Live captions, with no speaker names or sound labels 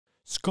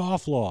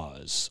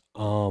Scofflaws.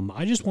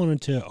 I just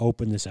wanted to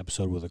open this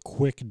episode with a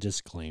quick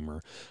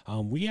disclaimer.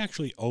 We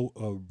actually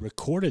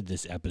recorded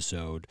this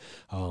episode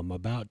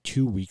about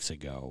 2 weeks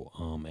ago,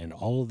 and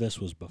all of this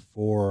was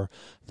before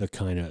the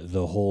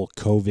whole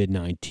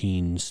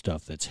COVID-19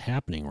 stuff that's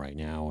happening right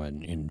now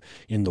and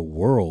in the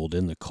world,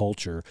 in the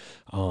culture,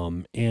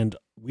 and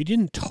we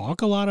didn't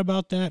talk a lot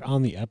about that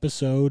on the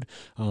episode.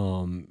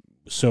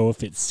 So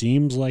if it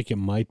seems like it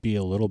might be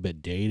a little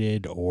bit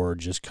dated or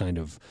just kind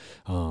of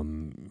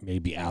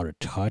maybe out of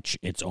touch,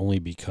 it's only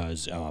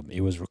because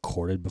it was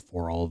recorded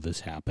before all of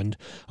this happened.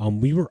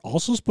 We were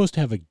also supposed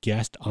to have a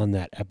guest on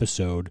that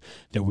episode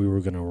that we were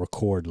going to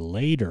record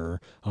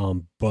later,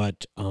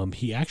 but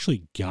he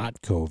actually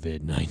got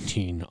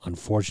COVID-19,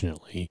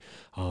 unfortunately,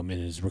 and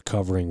is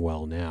recovering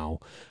well now.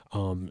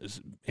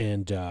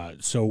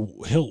 So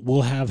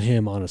we'll have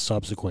him on a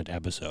subsequent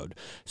episode.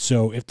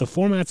 So if the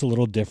format's a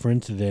little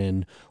different than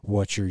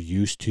what you're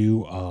used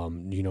to,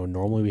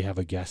 normally we have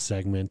a guest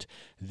segment.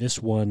 This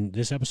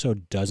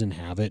episode doesn't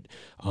have it.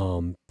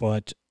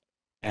 But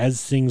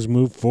as things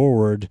move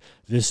forward,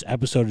 this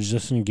episode is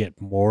just going to get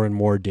more and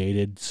more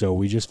dated. So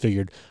we just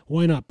figured,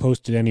 why not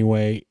post it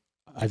anyway?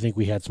 I think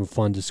we had some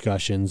fun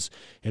discussions.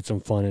 It's some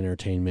fun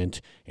entertainment,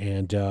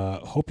 and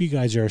hope you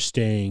guys are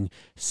staying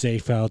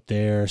safe out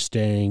there,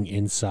 staying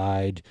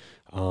inside,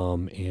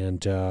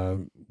 and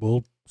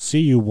we'll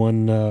see you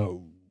when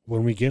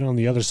we get on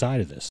the other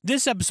side of this.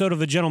 This episode of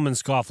the Gentleman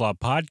Scofflaw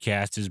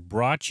podcast is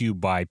brought to you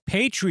by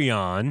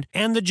Patreon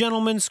and the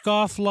Gentleman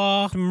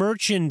Scofflaw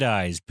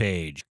merchandise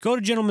page. Go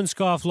to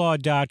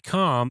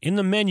gentlemanscofflaw.com. In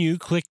the menu,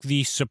 click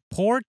the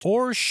support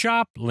or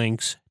shop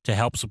links to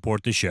help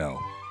support the show.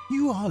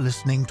 You are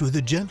listening to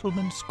the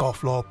Gentleman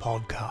Scofflaw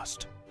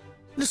podcast.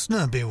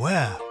 Listener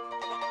beware.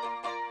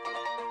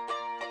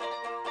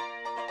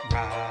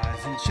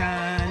 Rise and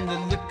shine, the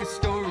liquor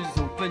store is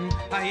open.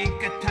 I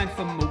ain't got time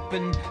for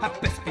moping. I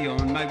best be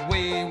on my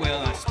way.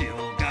 Well, I still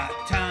got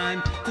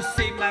time to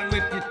save my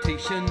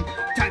reputation.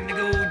 Time to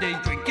go day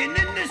drinking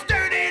in this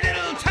dirty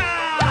little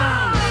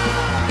town.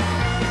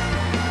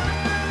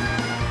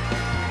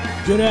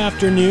 Good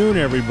afternoon,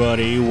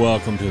 everybody.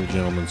 Welcome to the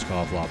Gentleman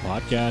Scofflaw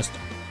podcast,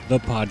 the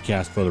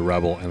podcast for the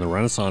rebel and the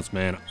Renaissance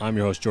man. I'm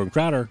your host, Jordan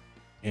Crowder,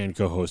 and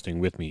co-hosting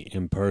with me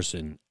in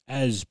person,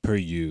 as per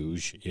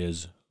usual,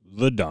 is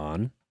the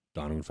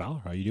Donovan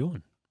Fowler. How you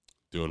doing?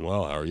 Doing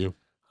well. How are you?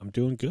 I'm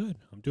doing good.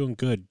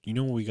 You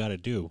know what we got to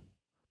do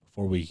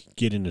before we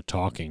get into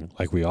talking,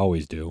 like we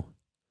always do?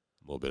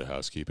 A little bit of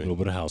housekeeping. A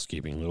little bit of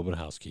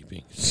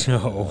housekeeping.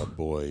 So, oh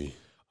boy,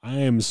 I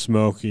am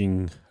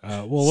smoking.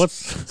 I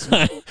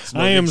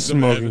am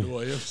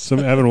smoking some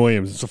Evan Evan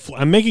Williams.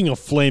 I'm making a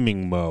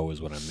flaming Mo,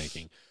 is what I'm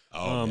making.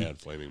 Oh man,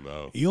 flaming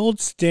Mo. The old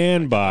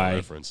standby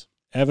reference.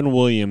 Evan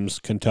Williams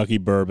Kentucky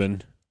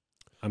bourbon.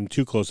 I'm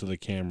too close to the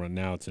camera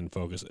now; it's in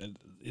focus.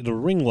 The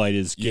ring light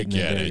is You getting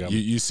get it. it.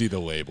 You see the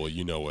label.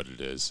 You know what it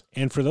is.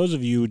 And for those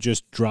of you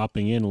just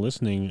dropping in,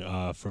 listening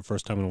for the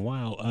first time in a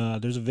while,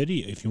 there's a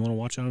video. If you want to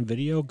watch it on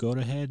video, go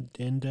ahead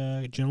and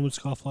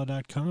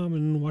gentlemanscofflaw.com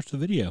and watch the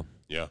video.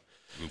 Yeah,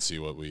 you can see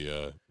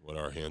what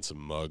our handsome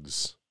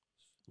mugs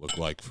look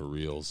like for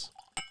reals.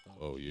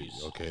 Oh, you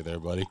okay there,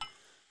 buddy?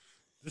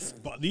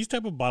 These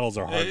type of bottles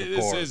are hard to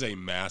pour. This is a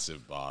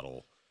massive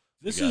bottle.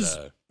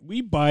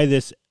 We buy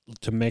this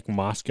to make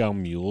Moscow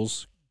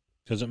mules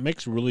because it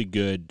makes really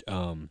good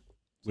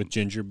with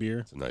ginger beer.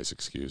 It's a nice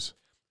excuse.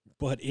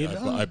 But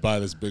I buy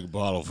this big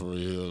bottle for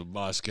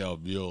Moscow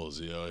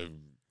mules.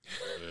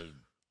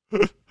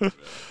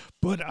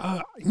 But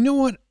you know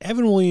what,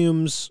 Evan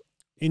Williams.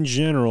 In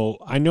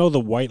general, I know the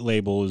white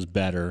label is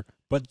better,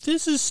 but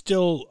this is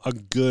still a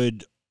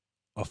good,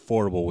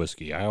 affordable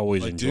whiskey. I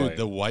always enjoy it.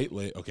 The white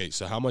label. Okay,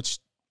 so how much?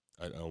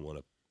 I don't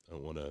want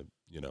to,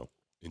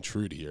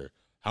 intrude here.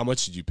 How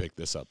much did you pick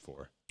this up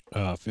for?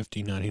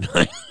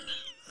 $15.99.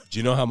 Do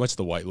you know how much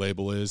the white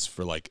label is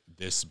for like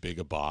this big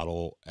a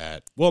bottle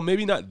at? Well,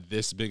 maybe not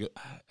this big.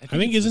 I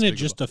think isn't it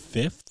just a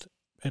fifth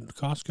at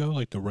Costco,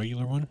 like the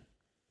regular one?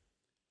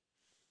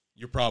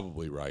 You're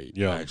probably right,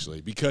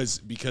 actually,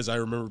 because I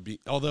remember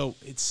although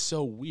it's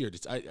so weird.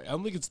 I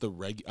don't think it's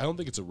I don't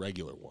think it's a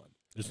regular one.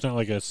 It's not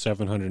like a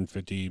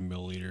 750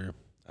 milliliter.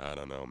 I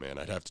don't know, man.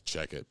 I'd have to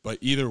check it. But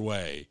either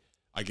way,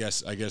 I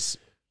guess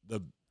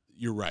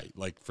you're right.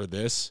 Like for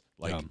this,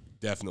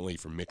 definitely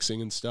for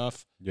mixing and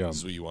stuff. Yeah, this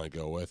is what you want to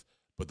go with.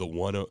 But the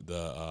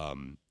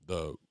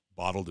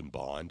bottled and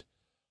bond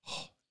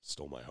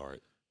stole my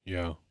heart.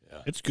 Yeah.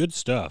 It's good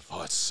stuff.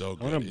 Oh, it's so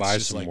good. I'm going to buy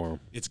some more.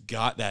 It's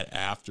got that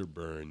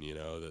afterburn,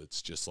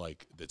 that's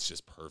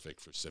just perfect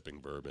for sipping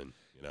bourbon,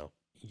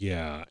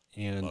 Yeah,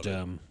 and what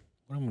I'm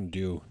going to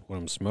do, what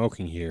I'm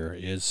smoking here,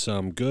 is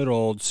some good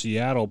old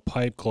Seattle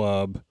Pipe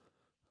Club,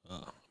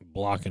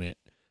 blocking it,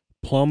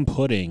 plum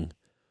pudding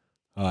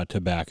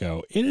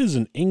tobacco. It is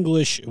an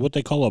English, what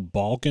they call a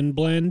Balkan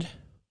blend.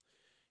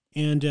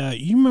 And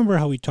you remember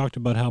how we talked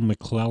about how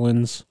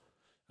McClellan's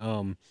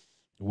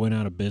went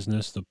out of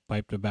business, the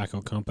pipe tobacco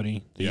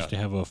company? They used to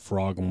have a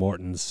Frog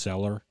Morton's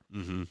cellar.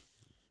 Mm-hmm.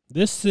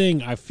 This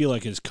thing, I feel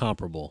like, is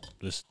comparable.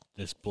 This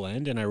this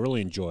blend, and I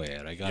really enjoy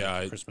it. I got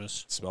it for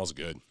Christmas. It smells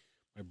good.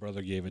 My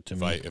brother gave it to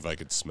me. If I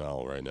could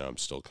smell right now, I'm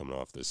still coming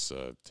off this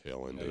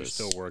tail end of you're this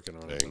still working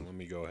on thing. it. Let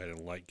me go ahead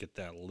and get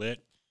that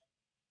lit.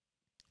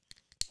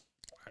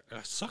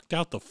 I sucked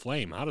out the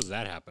flame. How does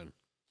that happen?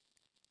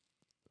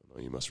 I don't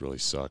know, you must really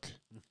suck.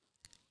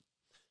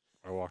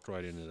 I walked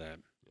right into that.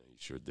 Yeah, you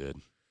sure did.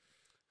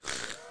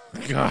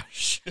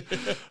 Gosh.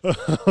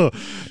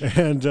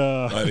 And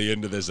by the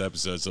end of this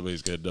episode,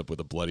 somebody's going to end up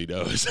with a bloody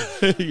nose.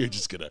 You're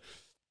just going to,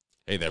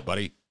 hey there,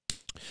 buddy.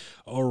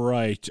 All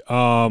right.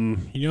 How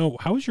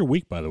was your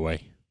week, by the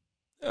way?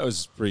 That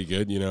was pretty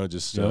good,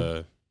 just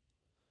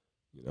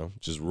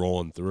just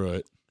rolling through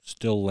it.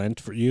 Still Lent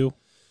for you?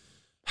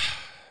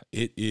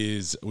 It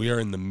is. We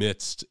are in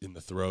the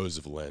throes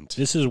of Lent.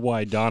 This is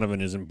why Donovan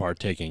isn't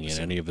partaking in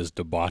any of his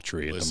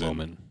debauchery at the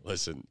moment.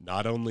 Listen,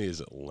 not only is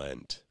it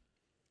Lent,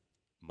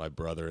 my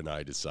brother and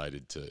I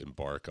decided to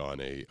embark on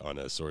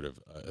a sort of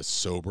a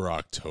sober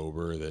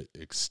October that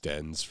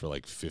extends for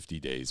like 50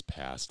 days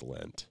past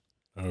Lent.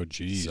 Oh,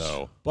 geez.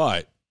 So,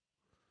 but,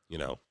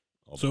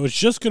 so it's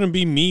just going to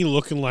be me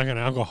looking like an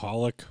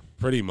alcoholic?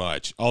 Pretty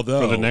much.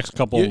 Although, for the next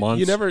couple of months?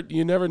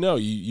 You never know.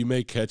 You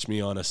may catch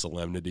me on a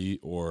solemnity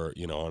or,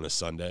 on a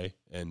Sunday,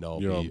 and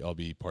I'll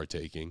be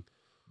partaking.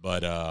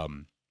 But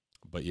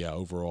yeah,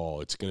 overall,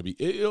 it's going to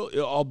be,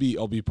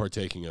 I'll be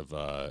partaking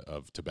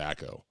of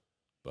tobacco.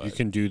 But you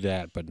can do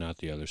that, but not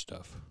the other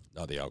stuff.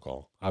 Not the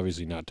alcohol.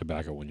 Obviously not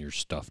tobacco when you're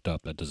stuffed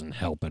up. That doesn't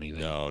help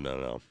anything.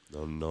 No.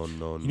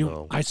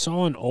 I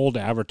saw an old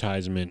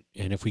advertisement,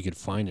 and if we could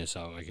find this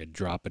out, I could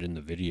drop it in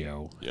the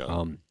video.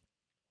 Yeah.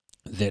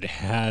 That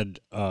had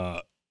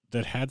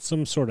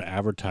some sort of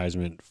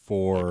advertisement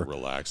for like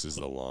relaxes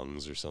the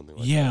lungs or something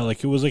like that. Yeah,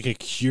 like it was like a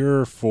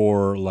cure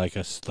for like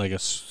a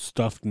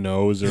stuffed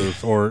nose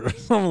or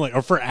something like,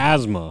 or for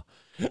asthma.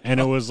 And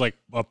it was like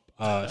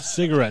a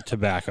cigarette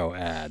tobacco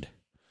ad.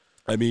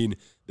 I mean,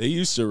 they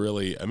used to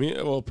really,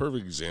 a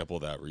perfect example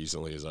of that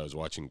recently is I was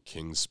watching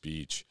King's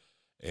speech,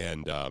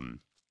 and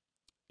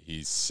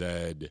he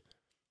said,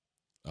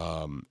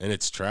 and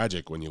it's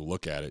tragic when you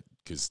look at it,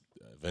 because,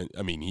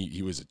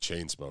 he was a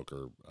chain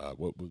smoker.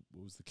 What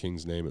was the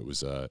King's name? It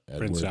was Edward.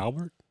 Prince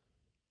Albert?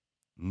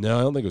 No,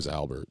 I don't think it was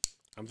Albert.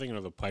 I'm thinking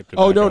of the pipe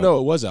tobacco. Oh, no,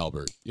 it was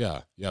Albert.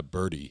 Yeah,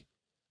 Bertie.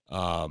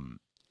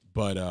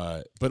 But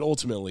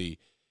ultimately,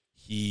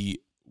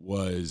 he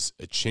was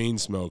a chain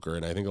smoker,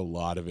 and I think a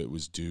lot of it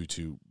was due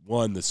to,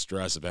 one, the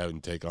stress of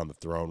having to take on the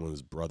throne when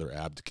his brother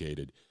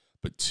abdicated,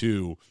 but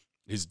two,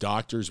 his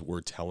doctors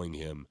were telling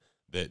him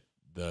that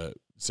the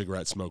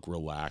cigarette smoke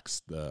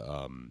relaxed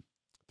the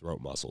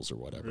throat muscles or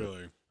whatever,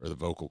 really, or the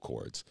vocal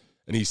cords.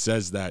 And he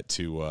says that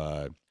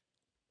to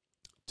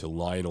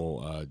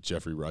Lionel,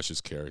 Jeffrey Rush's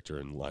character,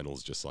 and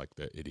Lionel's just like,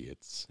 the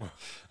idiots.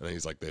 And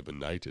he's like, they've been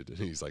knighted. And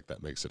he's like,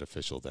 that makes it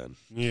official then.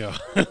 Yeah.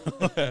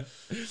 that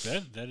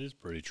is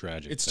pretty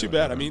tragic. It's too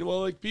bad.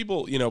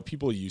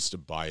 People used to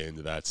buy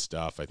into that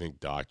stuff. I think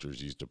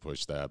doctors used to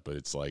push that. But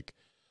it's like,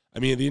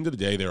 at the end of the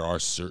day, there are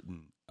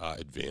certain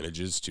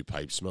advantages to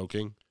pipe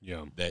smoking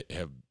that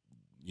have,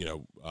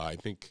 I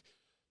think,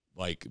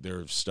 like, there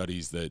are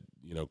studies that,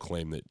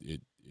 claim that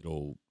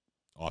it'll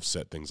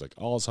offset things like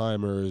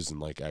Alzheimer's, and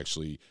like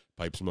actually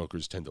pipe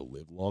smokers tend to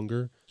live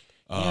longer.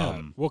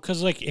 Well,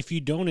 because like if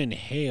you don't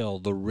inhale,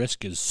 the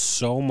risk is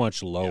so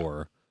much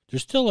lower.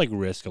 There's still like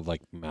risk of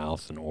like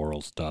mouth and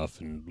oral stuff,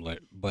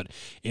 but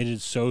it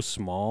is so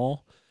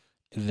small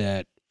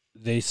that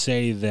they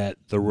say that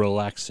the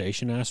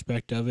relaxation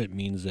aspect of it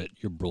means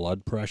that your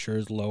blood pressure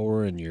is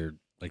lower and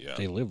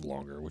they live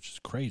longer, which is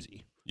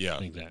crazy. Yeah, I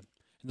think that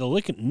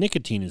the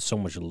nicotine is so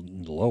much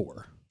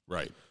lower.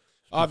 Right.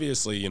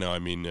 Obviously,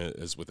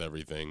 as with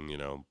everything,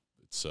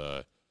 it's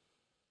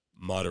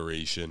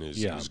moderation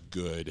is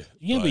good.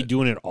 You can't be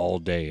doing it all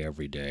day,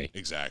 every day.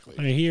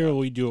 Exactly. Here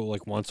we do it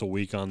like once a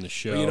week on the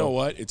show. But you know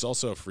what? It's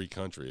also a free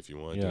country. If you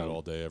want to do it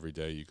all day, every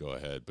day, you go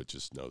ahead, but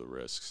just know the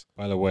risks.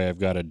 By the way, I've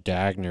got a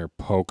Dagner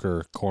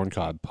poker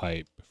corncob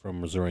pipe from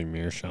Missouri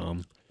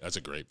Meerschaum. That's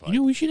a great pipe.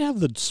 We should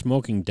have the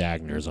smoking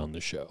Dagners on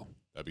the show.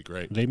 That'd be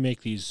great. They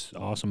make these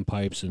awesome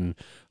pipes, and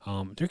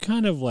they're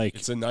kind of like...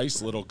 It's a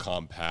nice little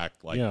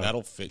compact,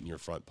 that'll fit in your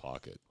front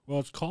pocket. Well,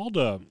 it's called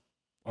a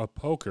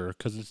poker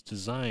because it's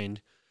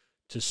designed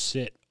to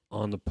sit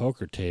on the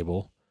poker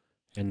table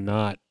and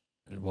not...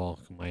 Well,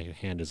 my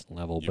hand isn't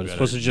level, but it's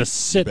supposed to just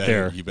sit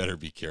there. You better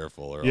be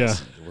careful, or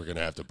else we're going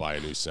to have to buy a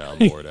new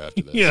soundboard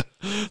after this. Yeah,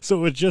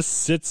 so it just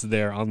sits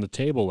there on the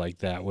table like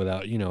that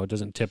without, it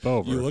doesn't tip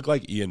over. You look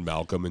like Ian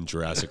Malcolm in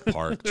Jurassic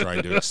Park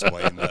trying to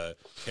explain the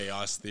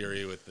chaos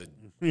theory with the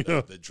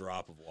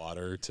drop of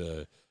water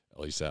to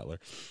Ellie Sattler.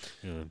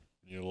 Yeah.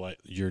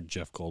 You're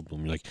Jeff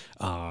Goldblum. You're like,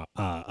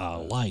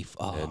 life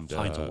finds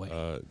a way.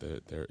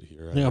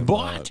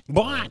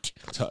 But.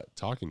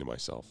 Talking to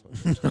myself.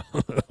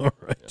 All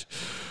right.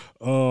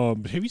 Yeah.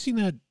 Have you seen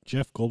that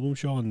Jeff Goldblum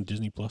show on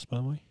Disney Plus, by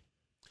the way?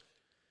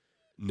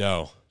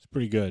 No. It's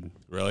pretty good.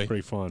 Really?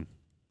 Pretty fun.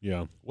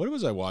 Yeah. What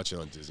was I watching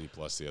on Disney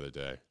Plus the other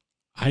day?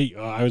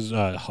 I was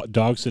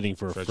dog sitting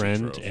for a Treasure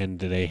friend, trove. and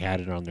they had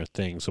it on their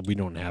thing, so we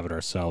don't have it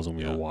ourselves, and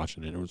we were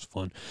watching it. It was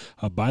fun.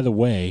 By the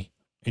way,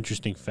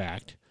 interesting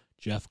fact: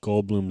 Jeff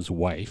Goldblum's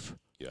wife,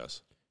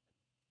 Yes,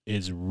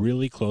 is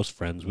really close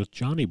friends with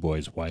Johnny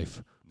Boy's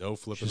wife. no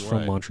flipping She's way.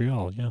 from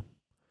Montreal. Yeah,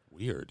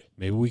 Weird.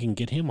 maybe we can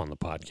get him on the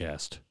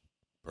podcast.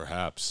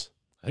 Perhaps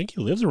I think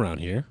he lives around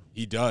here,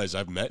 he does.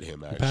 I've met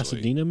him in actually.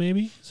 Pasadena.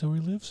 Maybe is that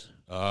where he lives?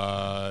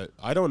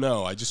 I don't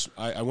know.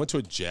 I went to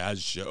a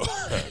jazz show.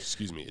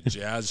 Excuse me, a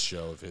jazz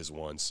show of his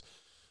once,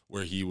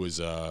 where he was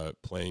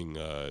playing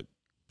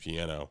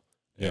piano,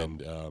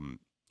 and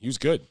he was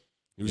good.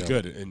 He was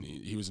good, and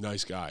he was a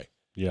nice guy.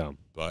 Yeah,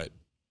 But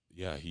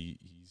yeah,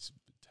 he's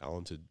a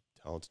talented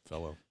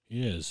fellow.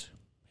 he is.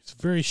 He's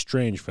a very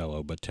strange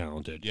fellow, but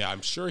talented. Yeah,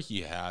 I'm sure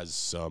he has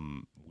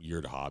some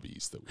weird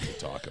hobbies that we could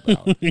talk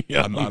about.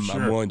 Yeah, I'm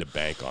sure. willing to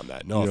bank on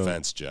that. No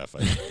offense, Jeff.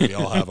 We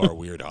all have our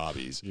weird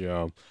hobbies.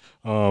 Yeah.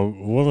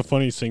 One of the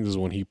funniest things is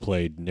when he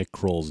played Nick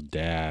Kroll's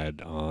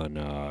dad on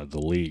The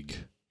League.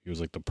 He was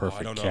like the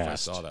perfect I don't know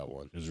cast. if I saw that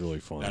one. It was really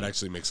fun. That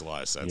actually makes a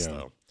lot of sense, Yeah.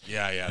 though.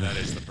 Yeah, that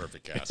is the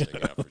perfect casting,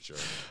 yeah, for sure.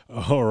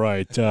 All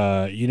right.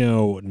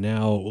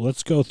 Now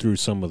let's go through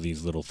some of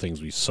these little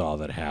things we saw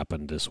that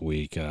happened this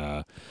week.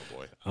 Oh,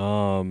 boy.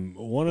 One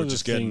We're of the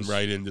just things, getting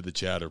right into the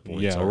chatter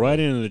points. Yeah, aren't right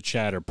we? into the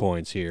chatter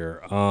points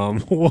here.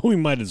 Well, we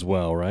might as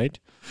well, right?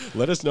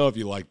 Let us know if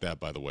you like that,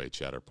 by the way,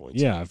 chatter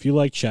points. Yeah, if you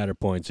like chatter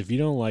points. If you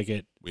don't like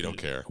it, We don't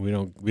care. we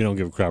don't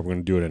give a crap. We're going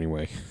to do it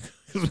anyway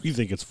because we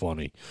think it's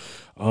funny.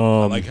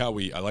 I like how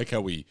we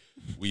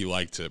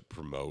like to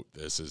promote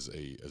this as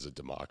a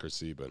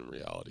democracy, but in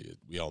reality,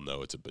 we all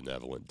know it's a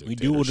benevolent We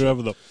dictatorship. do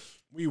whatever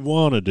we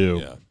want to do.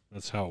 Yeah.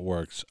 That's how it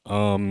works.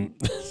 So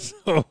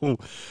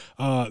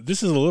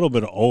this is a little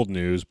bit of old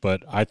news,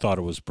 but I thought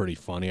it was pretty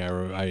funny.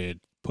 I had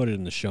put it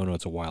in the show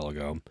notes a while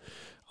ago.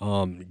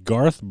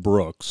 Garth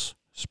Brooks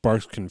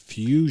sparks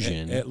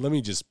confusion. And let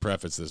me just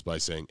preface this by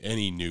saying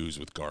any news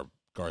with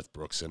Garth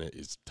Brooks in it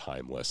is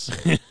timeless,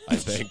 I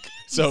think.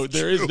 So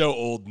there is no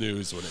old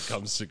news when it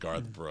comes to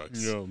Garth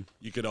Brooks. Yeah.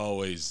 You could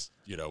always,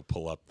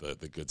 pull up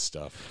the good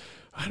stuff.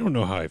 I don't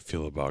know how I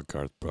feel about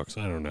Garth Brooks.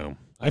 I don't know.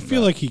 I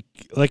feel like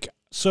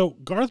so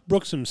Garth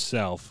Brooks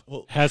himself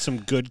has some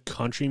good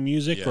country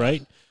music,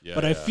 right? Yeah,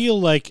 but I feel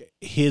like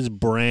his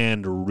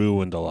brand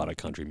ruined a lot of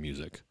country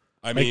music.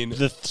 I mean,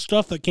 the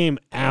stuff that came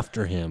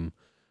after him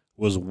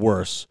was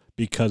worse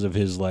because of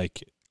his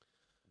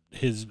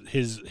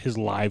his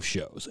live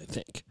shows, I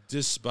think.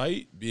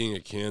 despite being a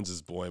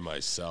Kansas boy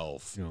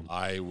myself,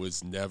 I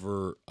was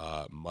never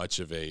much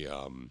of a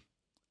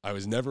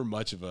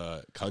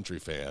country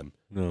fan,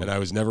 and I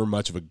was never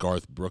much of a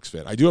Garth Brooks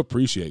fan. I do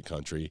appreciate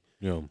country,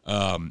 and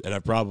I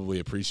probably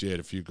appreciate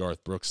a few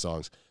Garth Brooks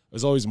songs. I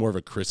was always more of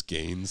a Chris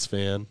Gaines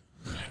fan.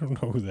 I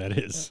don't know who that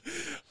is.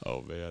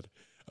 Oh, man.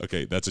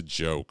 Okay, that's a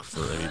joke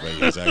for anybody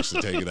who's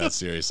actually taking that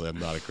seriously. I'm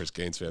not a Chris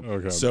Gaines fan.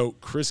 Okay. So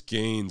Chris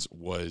Gaines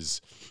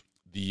was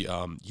the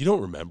you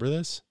don't remember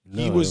this?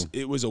 No.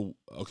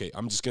 Okay,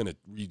 I'm just going to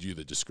read you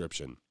the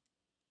description.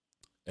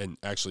 And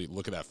actually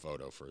look at that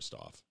photo first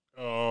off.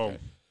 Oh. Okay.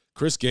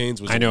 Chris Gaines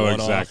was I know a one-off.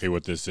 exactly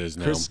what this is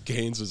now. Chris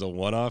Gaines was a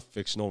one-off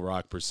fictional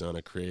rock persona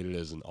created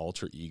as an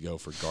alter ego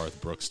for Garth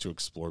Brooks to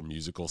explore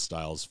musical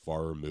styles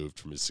far removed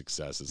from his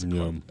success as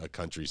a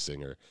country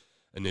singer.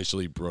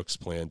 Initially, Brooks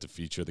planned to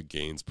feature the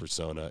Gaines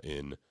persona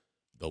in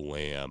The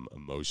Lamb, a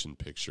motion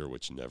picture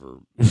which never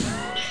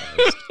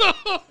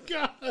Oh,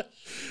 God.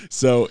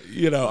 So,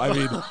 I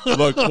mean,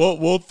 look,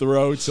 we'll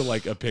throw to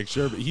like a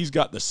picture, but he's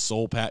got the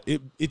soul pat.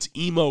 It's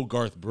emo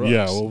Garth Brooks.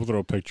 Yeah, we'll throw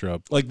a picture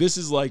up. Like, this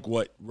is like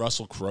what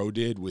Russell Crowe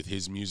did with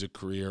his music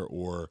career,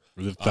 or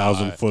With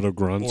 1,000 foot of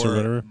grunts or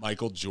whatever.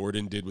 Michael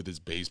Jordan did with his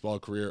baseball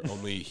career.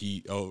 Only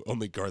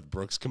Garth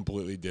Brooks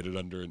completely did it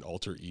under an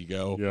alter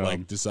ego. Yeah.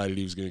 Like, decided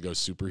he was going to go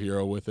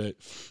superhero with it,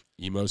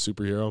 emo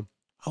superhero.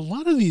 A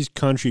lot of these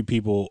country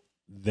people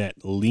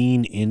that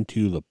lean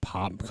into the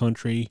pop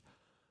country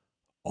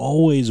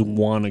always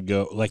want to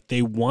go, like,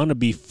 they want to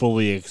be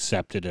fully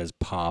accepted as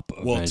pop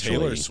eventually. Well,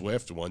 Taylor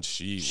Swift, once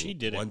she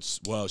did it.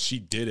 Well, she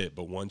did it,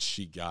 but once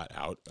she got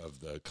out of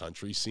the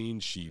country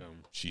scene, she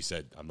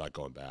said, "I'm not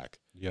going back."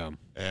 Yeah.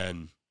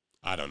 And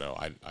I don't know.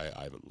 I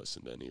haven't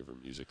listened to any of her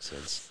music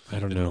since. I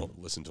don't know.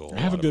 Listen to a whole I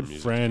have a lot of her good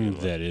music friend to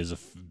begin with. that is a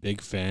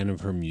big fan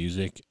of her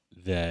music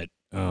that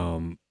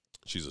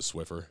She's a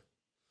Swiffer.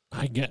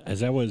 I get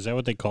is that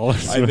what they call her?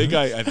 I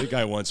think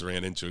I once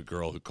ran into a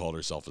girl who called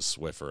herself a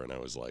Swiffer, and I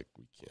was like,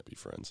 we can't be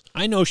friends.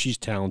 I know she's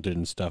talented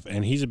and stuff,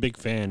 and he's a big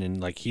fan,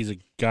 and like he's a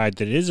guy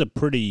that is a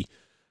pretty,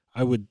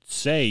 I would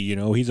say,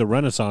 he's a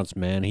Renaissance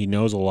man. He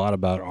knows a lot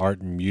about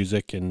art and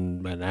music,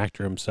 and an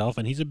actor himself,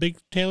 and he's a big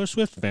Taylor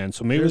Swift fan.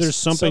 So maybe there's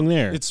something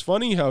there. It's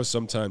funny how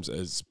sometimes,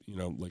 as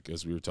like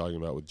as we were talking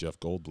about with Jeff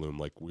Goldblum,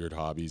 like weird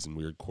hobbies and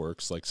weird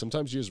quirks. Like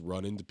sometimes you just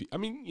run into people. I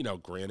mean,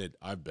 granted,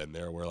 I've been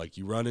there where like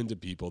you run into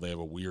people, they have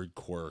a weird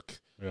quirk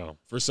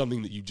for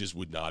something that you just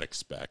would not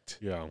expect.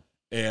 Yeah,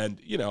 and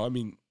I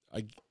mean,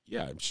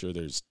 I'm sure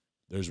there's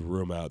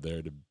room out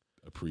there to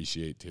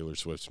appreciate Taylor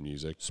Swift's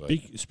music.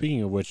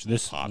 Speaking of which,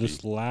 this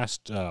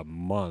last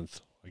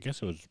month, I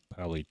guess it was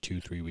probably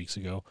 2-3 weeks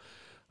ago.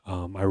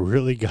 I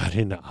really got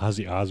into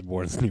Ozzy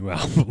Osbourne's new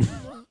album.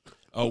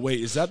 Oh wait,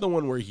 is that the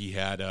one where he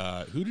had?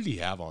 Who did he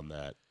have on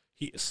that?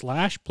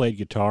 Slash played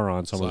guitar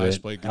on some Slash of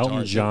it. played guitar.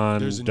 Elton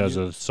John does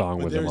new, a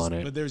song with him on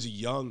it. But there's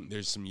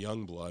some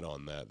young blood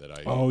on that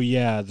I. Oh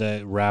yeah,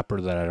 the rapper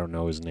that I don't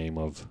know his name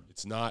of.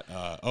 It's not.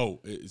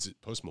 Is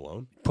it Post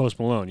Malone? Post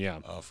Malone, yeah.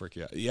 Oh frick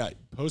yeah, yeah.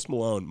 Post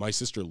Malone. My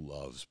sister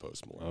loves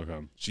Post Malone.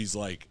 Okay. She's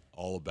like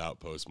all about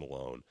Post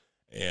Malone.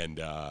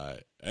 And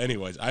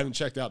anyways, I haven't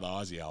checked out the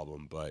Ozzy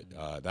album, but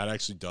that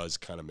actually does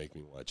kind of make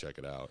me want to check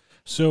it out.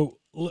 So,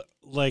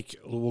 like,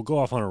 we'll go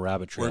off on a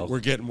rabbit trail. We're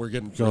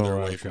getting further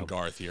away from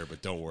Garth here,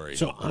 but don't worry,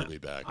 I'll be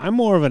back. I'm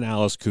more of an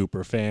Alice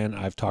Cooper fan.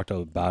 I've talked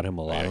about him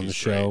a lot on the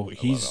show.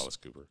 I love Alice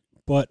Cooper.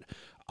 But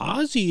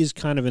Ozzy is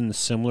kind of in the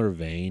similar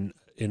vein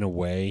in a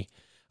way.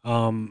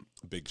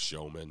 Big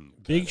showman.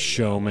 Big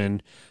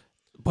showman.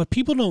 But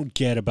people don't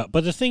get about.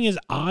 But the thing is,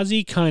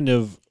 Ozzy kind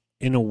of,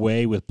 in a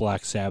way, with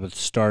Black Sabbath,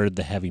 started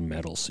the heavy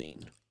metal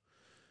scene.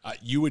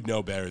 You would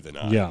know better than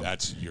I. Yeah.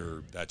 That's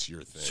your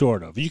thing.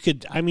 Sort of. You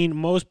could. I mean,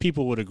 most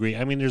people would agree.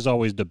 I mean, there's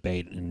always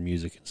debate in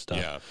music and stuff.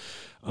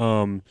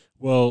 Yeah.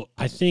 Well,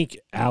 I think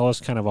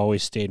Alice kind of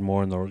always stayed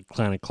more in the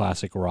kind of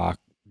classic rock,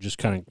 just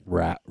kind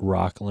of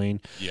rock lane.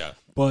 Yeah.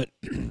 But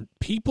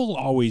people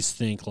always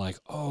think like,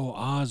 oh,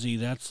 Ozzy,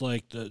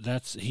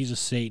 he's a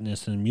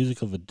Satanist and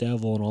music of the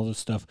devil and all this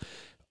stuff.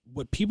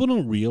 What people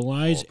don't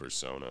realize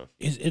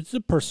is it's the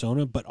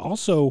persona, but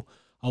also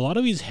a lot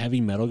of these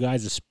heavy metal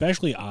guys,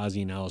 especially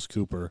Ozzy and Alice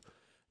Cooper,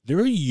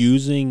 they're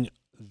using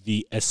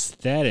the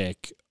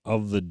aesthetic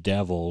of the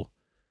devil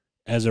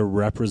as a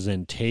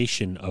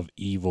representation of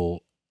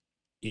evil,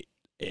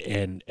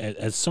 and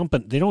as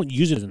something they don't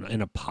use it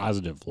in a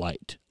positive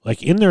light.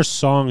 Like in their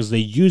songs, they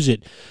use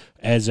it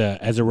as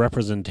a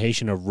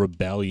representation of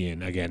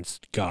rebellion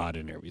against God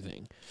and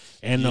everything.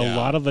 And a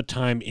lot of the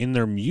time in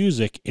their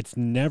music, it's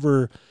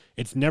not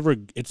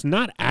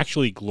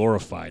actually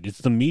glorified. It's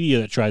the media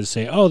that tries to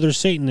say, oh, they're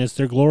Satanists,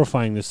 they're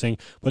glorifying this thing,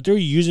 but they're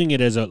using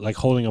it as like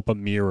holding up a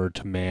mirror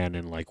to man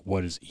and like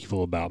what is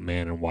evil about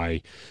man and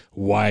why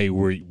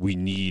we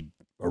need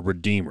a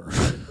redeemer.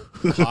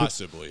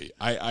 Possibly.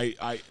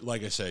 I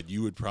like I said,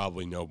 you would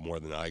probably know more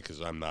than I because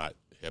I'm not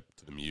hip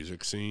to the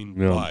music scene.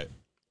 Yeah. But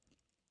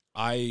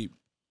I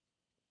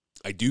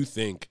do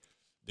think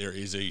there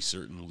is a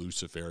certain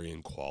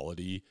Luciferian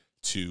quality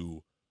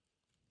to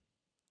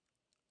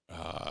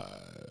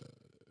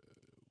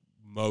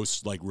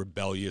most like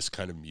rebellious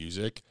kind of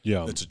music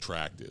that's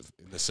attractive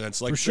in the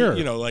sense like, for sure.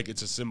 You know, like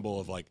it's a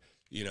symbol of like,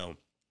 you know,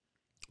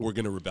 we're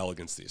going to rebel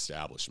against the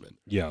establishment.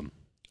 Yeah.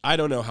 I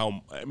don't know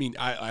how, I mean,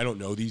 I don't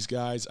know these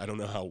guys. I don't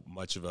know how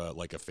much of a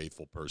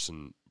faithful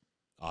person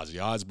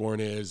Ozzy Osbourne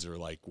is or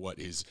like what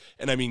is,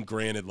 and I mean,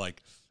 granted,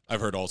 like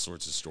I've heard all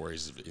sorts of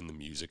stories in the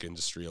music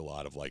industry, a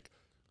lot of like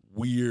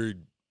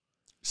weird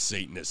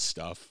Satanist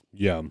stuff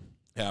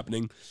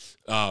happening.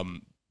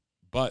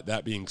 But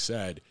that being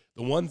said,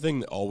 the one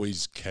thing that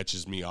always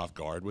catches me off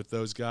guard with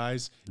those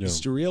guys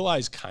is to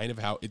realize kind of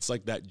how it's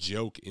like that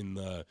joke in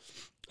the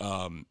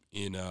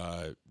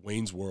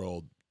Wayne's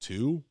World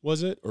 2,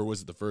 was it? Or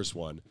was it the first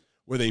one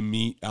where they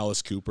meet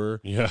Alice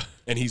Cooper? Yeah.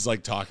 And he's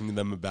like talking to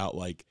them about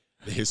like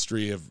the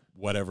history of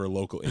whatever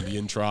local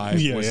Indian tribe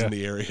was in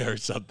the area or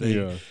something.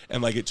 Yeah.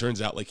 And like it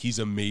turns out like he's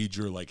a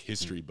major like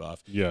history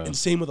buff. Yeah. And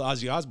same with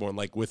Ozzy Osbourne,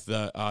 like with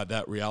the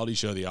that reality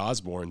show, The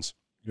Osbournes.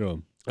 Yeah.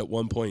 At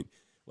one point,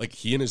 like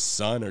he and his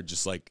son are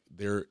just like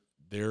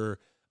their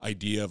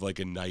idea of like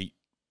a night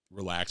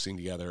relaxing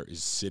together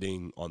is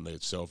sitting on the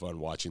sofa and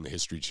watching the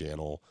History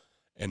Channel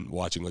and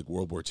watching like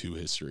World War II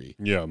history.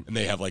 Yeah. And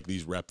they have like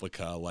these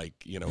replica, like,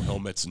 you know,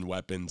 helmets and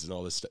weapons and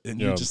all this stuff.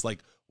 And you're just like,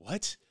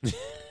 what?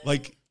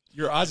 Like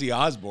you're Ozzy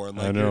Osbourne.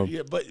 Like, I know.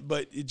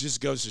 But it just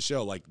goes to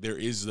show like there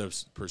is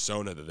this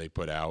persona that they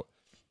put out.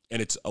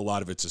 And it's a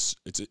lot of it's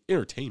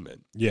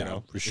entertainment. Yeah, you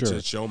know? For sure. It's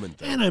a showman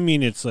thing. And I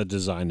mean, it's a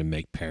design to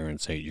make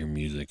parents hate your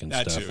music and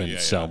stuff and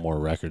sell more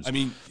records. I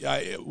mean,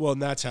 well,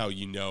 and that's how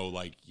you know,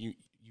 like, you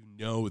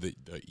know that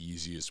the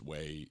easiest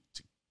way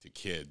to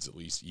kids, at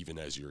least even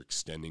as you're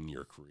extending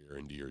your career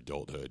into your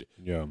adulthood,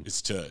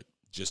 is to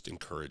just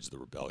encourage the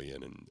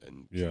rebellion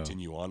and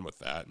continue on with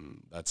that.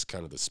 And that's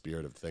kind of the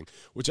spirit of the thing,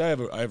 which I have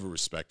a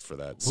respect for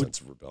that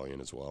sense of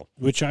rebellion as well.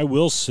 Which I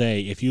will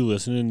say, if you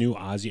listen to the new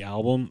Ozzy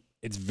album,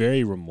 it's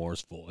very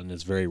remorseful and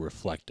it's very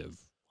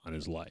reflective on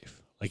his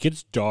life. Like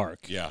it's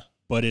dark,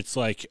 but it's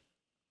like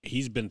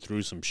he's been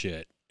through some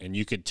shit, and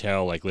you could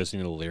tell, like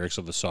listening to the lyrics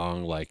of the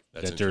song, like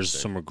that there's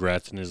some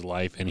regrets in his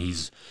life, and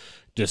he's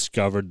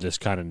discovered this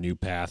kind of new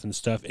path and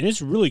stuff. And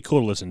it's really cool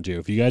to listen to.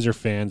 If you guys are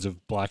fans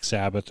of Black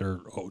Sabbath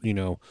or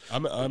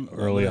I'm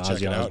early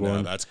Ozzy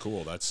Osbourne, that's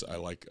cool. I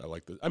like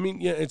the. I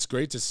mean, yeah, it's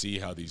great to see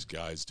how these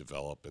guys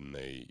develop, and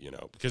they, you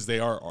know, because they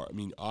are. I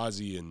mean,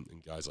 Ozzy and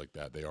guys like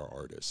that, they are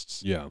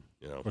artists. Yeah,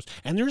 you know.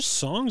 And there's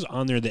songs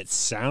on there that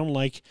sound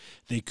like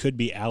they could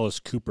be Alice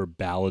Cooper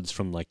ballads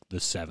from like the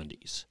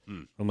 70s,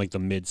 from like the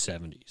mid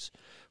 70s.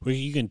 Well,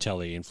 you can tell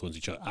they influence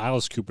each other.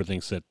 Alice Cooper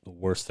thinks that the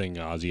worst thing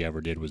Ozzy ever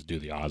did was do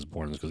the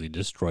Osbournes because he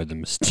destroyed the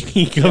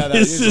mystique of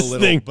his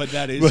thing. But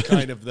that is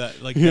kind of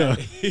that, like, yeah.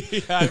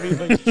 I mean,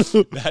 like,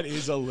 that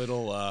is a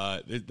little.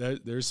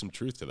 There's some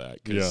truth to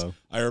that because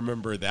I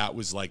remember that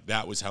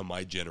was how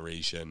my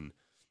generation,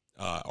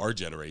 our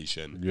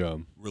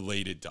generation,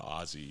 related to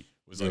Ozzy.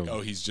 Was like,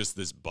 oh, he's just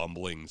this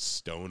bumbling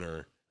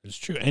stoner. It's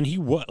true, and he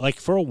was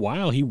for a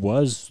while. He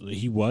was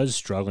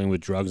struggling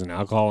with drugs and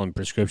alcohol and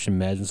prescription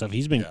meds and stuff.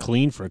 He's been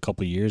clean for a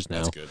couple of years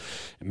now. That's good.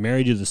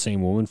 Married to the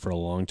same woman for a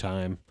long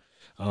time.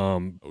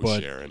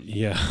 Sharon.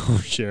 Yeah,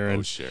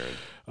 Sharon. Sharon.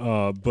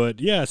 But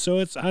yeah, so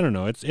it's I don't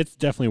know. It's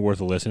definitely worth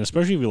a listen,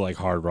 especially if you like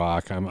hard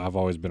rock. I've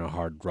always been a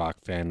hard rock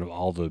fan of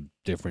all the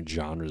different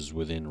genres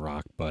within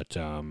rock. But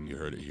you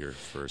heard it here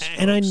first.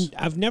 And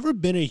I've never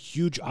been a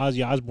huge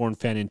Ozzy Osbourne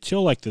fan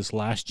until like this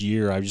last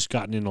year. I've just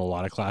gotten into a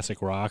lot of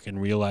classic rock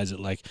and realized that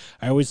like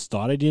I always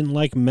thought I didn't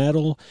like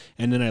metal,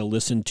 and then I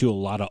listened to a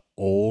lot of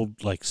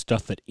old like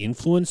stuff that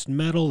influenced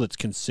metal that's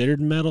considered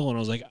metal, and I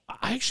was like,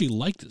 I actually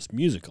like this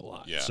music a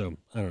lot. Yeah. So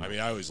I don't know. I mean,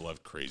 I always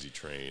loved Crazy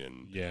Train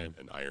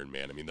and Iron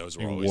Man. I mean, those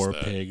were and always War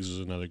Pigs was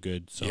another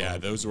good song. Yeah,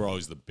 those were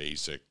always the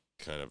basic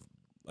kind of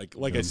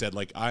like I said,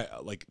 like I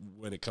like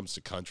when it comes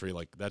to country,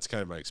 like that's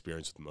kind of my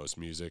experience with most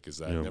music is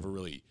that I've never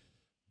really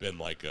been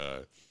like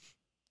a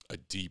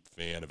deep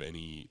fan of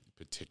any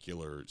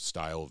particular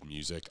style of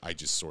music. I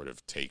just sort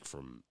of take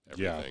from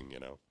everything, you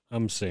know.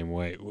 I'm the same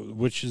way,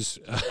 which is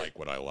like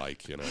what I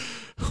like, you know.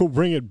 We'll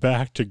bring it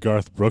back to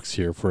Garth Brooks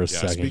here for a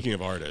second. Speaking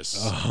of artists.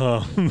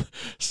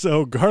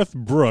 So Garth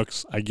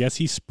Brooks, I guess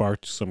he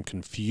sparked some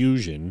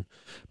confusion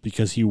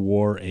because he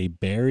wore a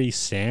Barry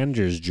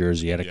Sanders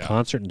jersey at a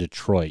concert in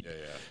Detroit.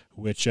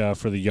 Which,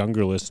 for the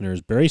younger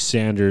listeners, Barry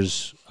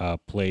Sanders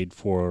played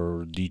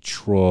for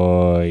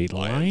Detroit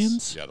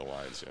Lions. Yeah, the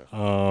Lions,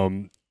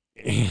 yeah.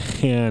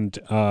 And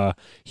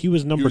he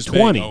was number he was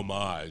 20. Paying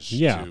homage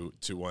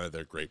to one of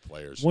their great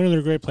players. One of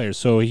their great players.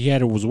 So he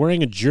was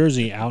wearing a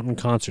jersey out in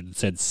concert that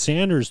said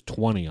Sanders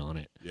 20 on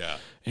it. Yeah.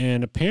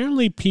 And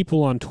apparently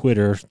people on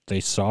Twitter, they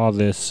saw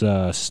this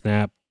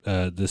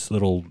this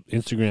little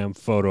Instagram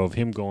photo of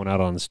him going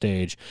out on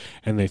stage,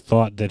 and they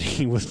thought that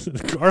he was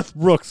Garth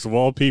Brooks, of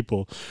all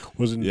people,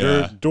 was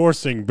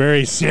endorsing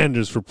Barry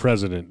Sanders for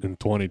president in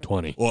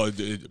 2020. Well,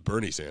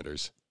 Bernie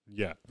Sanders.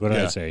 Yeah, what did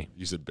I say?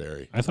 You said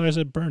Barry. I thought I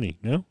said Bernie.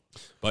 No,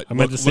 but I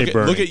meant to say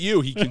Bernie. Look at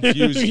you. He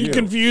confused you. He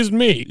confused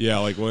me. Yeah,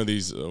 like one of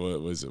these.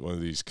 What was it? One of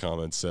these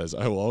comments says,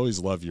 "I will always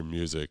love your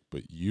music,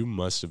 but you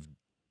must have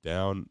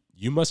down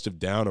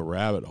a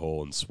rabbit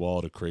hole and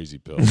swallowed a crazy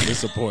pill.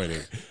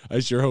 Disappointing.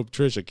 I sure hope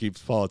Trisha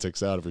keeps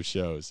politics out of her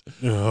shows."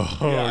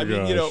 I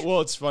mean, you know,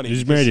 well, it's funny.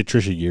 He's married to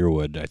Trisha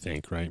Yearwood, I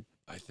think, right?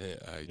 I think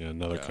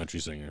another country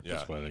singer. Yeah.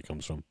 That's where that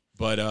comes from.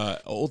 But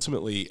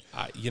ultimately,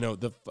 I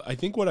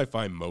think what I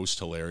find most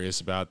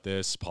hilarious about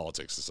this,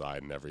 politics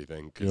aside and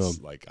everything, because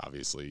like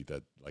obviously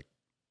that like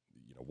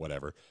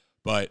whatever.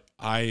 But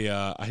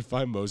I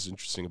find most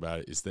interesting about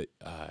it is that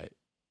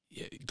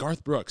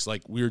Garth Brooks,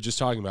 like we were just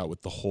talking about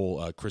with the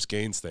whole Chris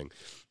Gaines thing,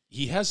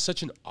 he has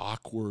such an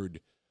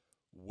awkward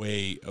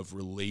way of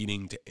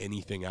relating to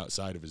anything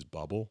outside of his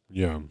bubble.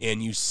 Yeah.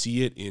 And you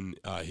see it in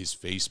his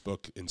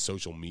Facebook and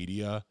social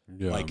media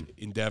like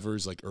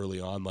endeavors like early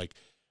on, like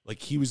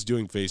he was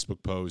doing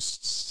Facebook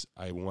posts,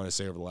 I want to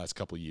say over the last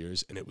couple of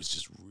years, and it was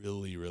just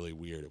really, really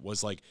weird. It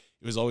was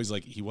always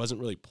like he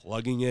wasn't really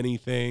plugging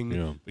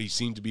anything, but he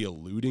seemed to be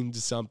alluding to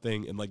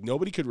something, and like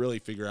nobody could really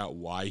figure out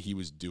why he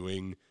was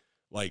doing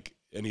like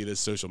any of this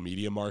social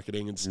media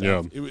marketing and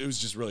stuff. It was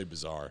just really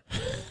bizarre.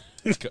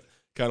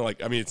 Kind of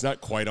like, I mean, it's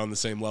not quite on the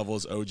same level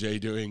as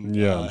OJ doing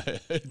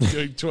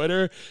doing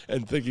Twitter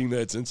and thinking that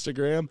it's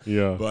Instagram.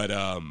 Yeah.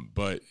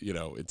 But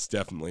it's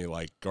definitely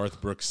like Garth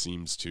Brooks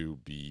seems to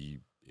be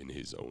in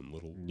his own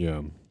little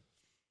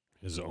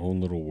his own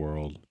little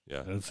world.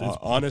 Yeah, it's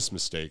honest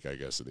mistake, I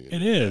guess.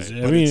 It is. I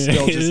mean,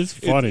 it is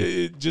funny.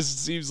 It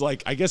just seems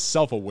like, I guess,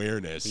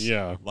 self-awareness.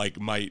 Yeah, like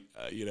might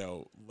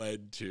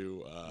led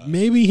to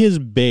maybe his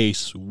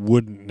base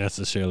wouldn't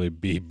necessarily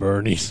be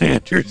Bernie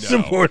Sanders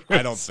supporters.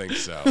 I don't think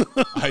so.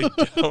 I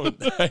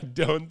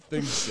don't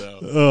think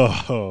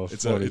so.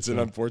 It's an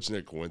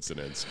unfortunate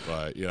coincidence,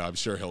 but I'm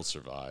sure he'll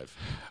survive.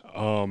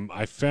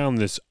 I found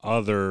this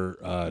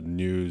other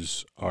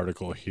news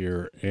article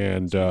here,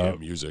 and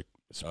music.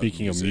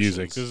 Speaking of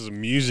music, this is a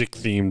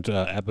music-themed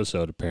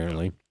episode,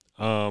 apparently.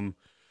 So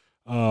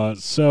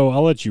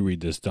I'll let you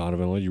read this,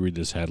 Donovan. I'll let you read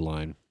this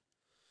headline.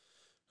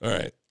 All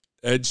right.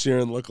 Ed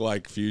Sheeran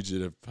lookalike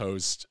fugitive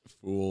post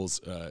fools.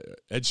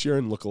 Ed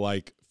Sheeran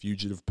lookalike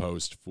fugitive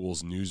post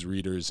fools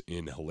newsreaders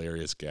in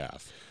hilarious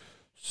gaffe.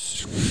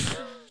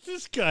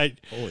 This guy.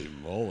 Holy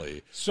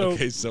moly. So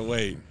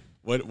wait.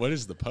 What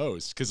is the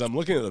post? Because I'm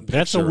looking at the picture.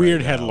 That's a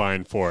weird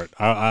headline for it.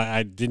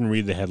 I didn't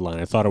read the headline.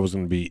 I thought it was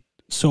going to be.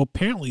 So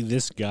apparently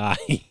this guy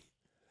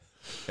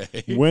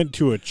went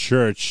to a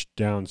church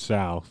down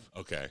south.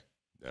 Okay,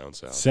 down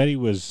south. Said he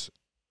was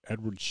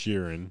Ed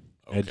Sheeran.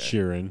 Okay. Ed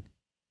Sheeran.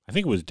 I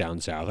think it was down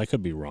south. I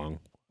could be wrong.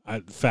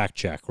 Fact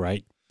check,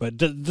 right? But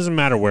it doesn't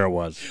matter where it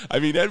was. I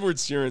mean, Edward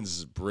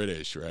Sheeran's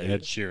British, right?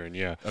 Ed Sheeran,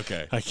 yeah.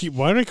 Okay.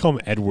 Why do I call him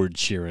Edward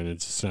Sheeran? It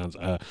just sounds.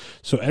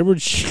 So Edward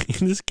Sheeran,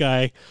 this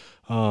guy,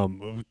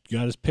 got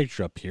his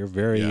picture up here.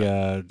 Very.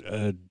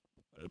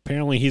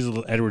 Apparently, he's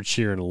Edward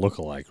Sheeran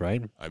lookalike,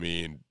 right? I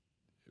mean,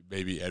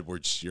 maybe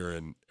Edward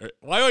Sheeran.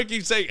 Why do I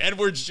keep saying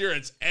Edward Sheeran?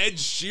 It's Ed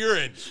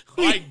Sheeran.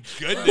 My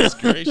goodness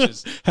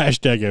gracious.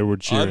 Hashtag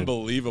Edward Sheeran.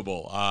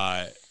 Unbelievable.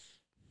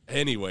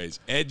 Anyways,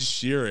 Ed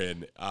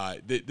Sheeran.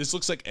 This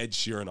looks like Ed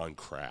Sheeran on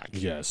crack.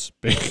 Yes,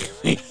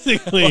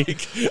 basically.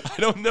 Like, I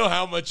don't know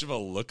how much of a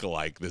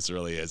lookalike this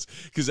really is,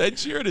 because Ed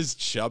Sheeran is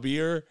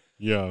chubbier.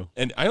 Yeah,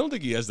 and I don't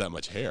think he has that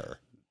much hair.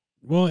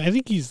 Well, I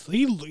think he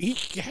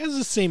has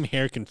the same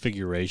hair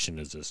configuration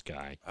as this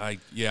guy. I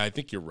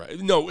think you're right.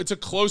 No, it's a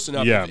close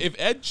enough. Yeah. If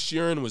Ed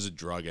Sheeran was a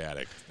drug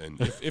addict, then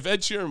if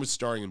Ed Sheeran was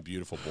starring in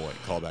Beautiful Boy,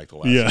 call back to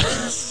last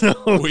episode.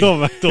 So go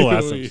back to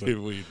last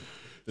episode.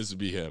 This would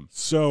be him.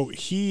 So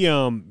he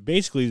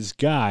basically, this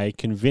guy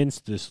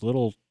convinced this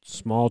little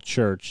small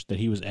church that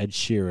he was Ed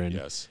Sheeran.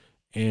 Yes.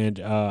 And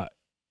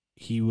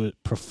he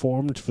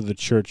performed for the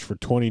church for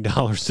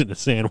 $20 in a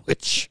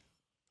sandwich.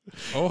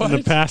 Oh, and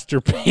the pastor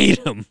paid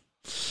him.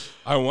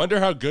 I wonder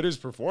how good his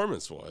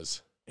performance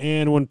was.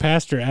 And when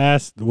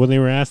they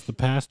were asked the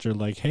pastor,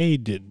 like, hey,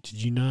 did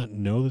you not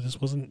know that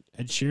this wasn't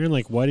Ed Sheeran?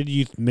 Like, why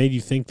made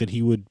you think that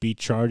he would be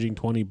charging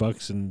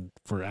 $20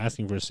 for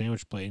asking for a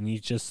sandwich plate? And he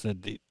just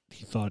said that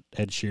he thought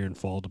Ed Sheeran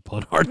followed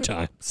upon hard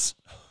times.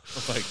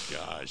 Oh my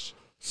gosh.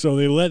 So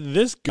they let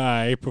this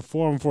guy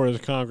perform for his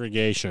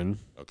congregation.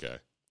 Okay.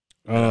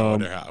 I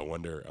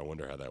wonder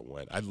how that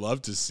went. I'd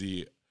love to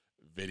see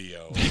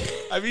video.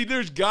 I mean,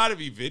 there's got to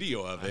be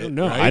video of it. I don't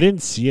know. Right? I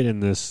didn't see it in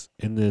this.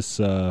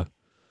 I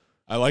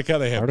like how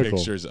they have article.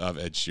 Pictures of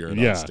Ed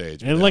Sheeran on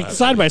stage, and like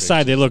side by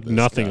side, they look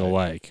nothing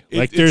alike.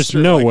 There's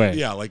true. no way.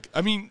 Yeah,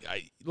 I mean,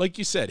 like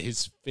you said,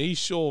 his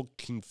facial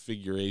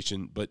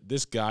configuration, but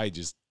this guy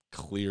just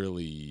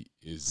clearly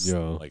is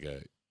like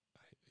I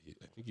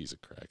think he's a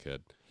crackhead.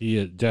 He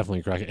is definitely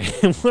a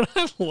crackhead. And what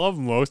I love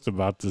most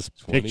about this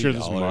picture,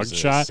 this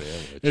mugshot,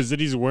 is that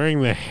he's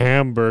wearing the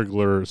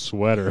Hamburglar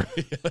sweater.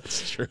 Yeah,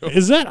 that's true.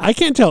 I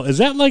can't tell. Is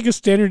that like a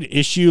standard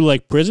issue,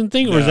 like prison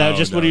thing, or is that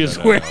just what he was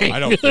wearing?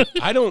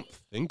 I don't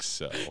think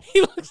so.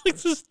 He looks like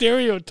the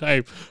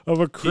stereotype of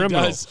a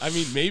criminal. He does. I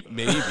mean,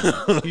 maybe.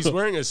 He's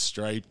wearing a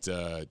striped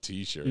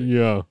T-shirt.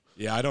 Yeah.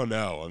 Yeah, I don't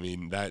know. I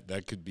mean,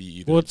 that could be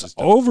either. Well, it's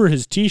over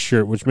his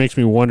T-shirt, which makes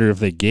me wonder if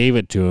they gave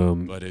it to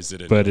him. But is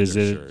it?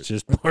 Shirt?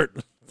 Just part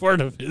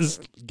of his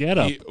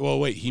getup?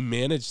 He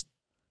managed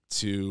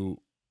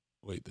to.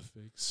 Wait, the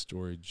fake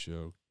story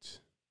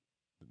joked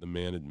that the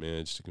man had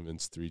managed to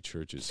convince three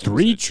churches.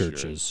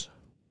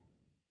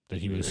 That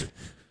he was.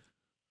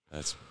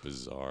 That's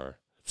bizarre.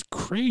 It's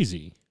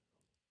crazy.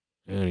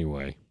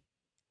 Anyway.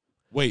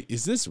 Wait,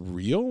 is this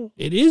real?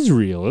 It is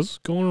real. It's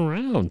going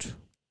around.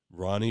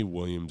 Ronnie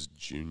Williams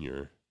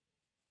Jr.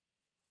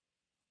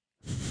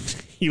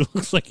 He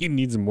looks like he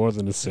needs more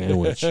than a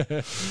sandwich.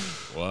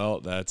 Well,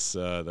 that's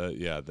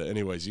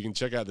anyways, you can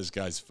check out this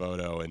guy's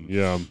photo,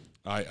 and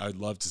I'd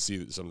love to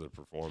see some of the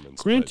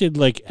performance. Granted,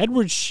 like Ed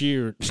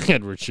Sheeran,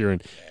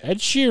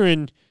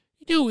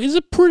 is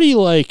a pretty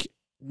like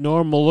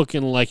normal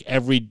looking, like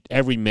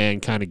every man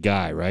kind of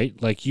guy, right?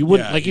 Like you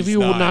wouldn't if you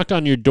knocked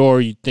on your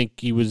door, you'd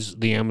think he was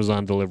the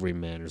Amazon delivery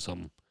man or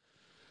something.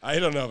 I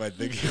don't know if I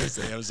think he was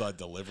the Amazon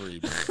delivery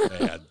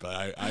man,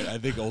 but I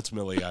think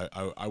ultimately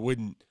I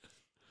wouldn't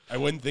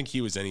think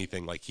he was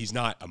anything like, he's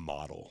not a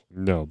model.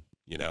 No.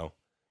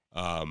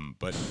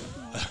 But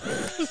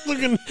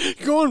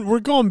we're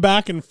going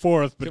back and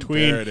forth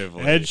between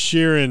Ed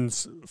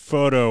Sheeran's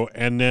photo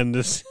and then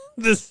this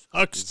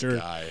huckster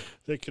guy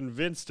that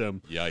convinced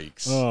him.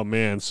 Yikes. Oh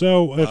man.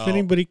 So if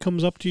anybody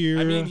comes up to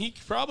your he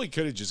probably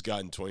could have just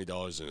gotten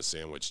 $20 in a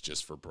sandwich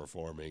just for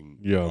performing,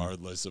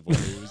 regardless of whether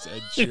he was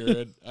Ed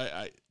Sheeran.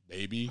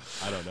 Maybe.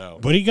 I don't know.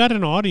 But he got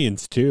an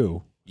audience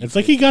too. It's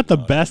like he got the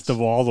best of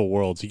all the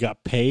worlds. He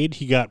got paid,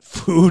 he got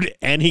food,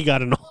 and he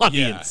got an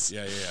audience.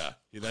 Yeah,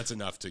 that's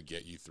enough to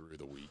get you through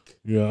the week.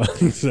 Yeah,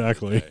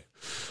 exactly. Okay.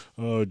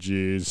 Oh,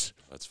 geez.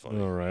 That's funny.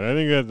 All right. I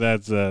think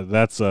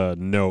that's a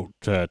note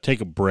to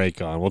take a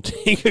break on. We'll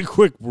take a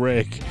quick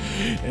break,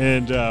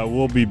 and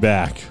we'll be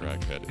back.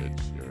 Crackhead.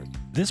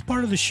 This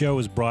part of the show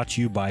is brought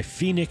to you by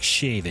Phoenix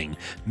Shaving,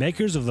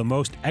 makers of the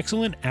most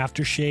excellent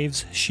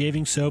aftershaves,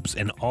 shaving soaps,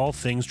 and all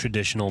things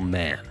traditional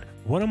man.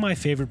 One of my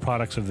favorite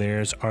products of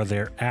theirs are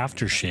their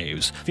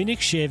aftershaves.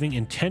 Phoenix Shaving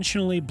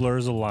intentionally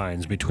blurs the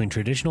lines between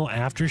traditional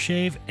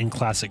aftershave and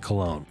classic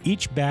cologne.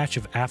 Each batch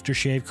of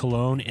aftershave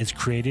cologne is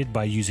created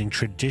by using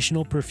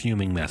traditional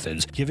perfuming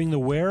methods, giving the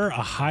wearer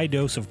a high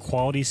dose of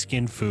quality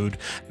skin food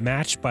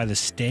matched by the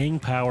staying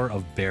power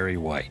of berry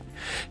white.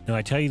 Now,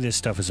 I tell you, this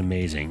stuff is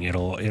amazing.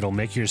 It'll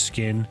make your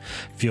skin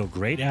feel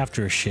great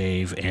after a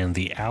shave, and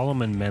the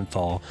alum and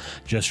menthol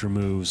just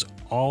removes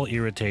all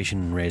irritation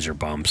and razor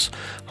bumps.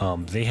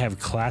 They have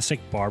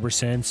classic barber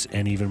scents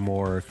and even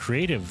more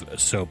creative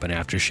soap and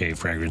aftershave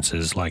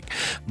fragrances. Like,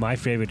 my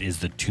favorite is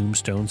the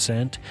Tombstone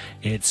scent.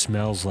 It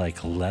smells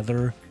like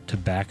leather,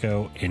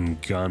 tobacco, and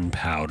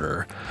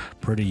gunpowder.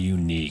 Pretty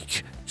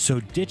unique. So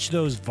ditch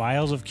those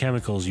vials of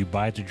chemicals you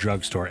buy at the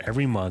drugstore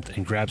every month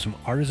and grab some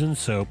artisan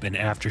soap and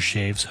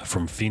aftershaves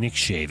from Phoenix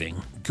Shaving.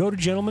 Go to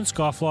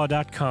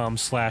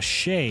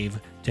gentlemanscofflaw.com/shave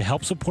to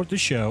help support the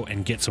show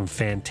and get some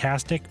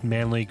fantastic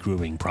manly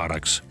grooming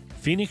products.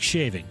 Phoenix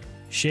Shaving.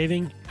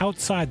 Shaving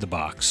outside the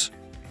box.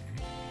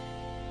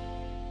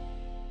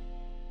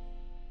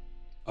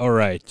 All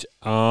right.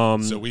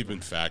 So we've been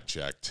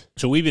fact-checked.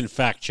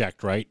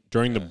 Right?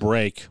 During the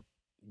break,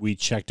 we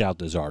checked out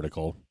this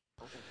article.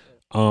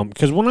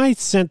 Because when I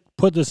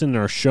put this in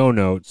our show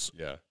notes,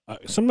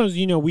 sometimes,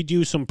 we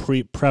do some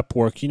prep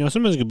work.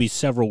 Sometimes it could be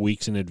several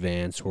weeks in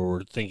advance where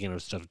we're thinking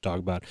of stuff to talk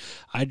about.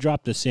 I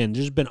dropped this in.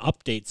 There's been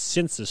updates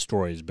since the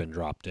story has been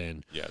dropped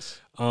in. Yes.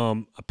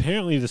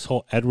 Apparently, this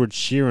whole Ed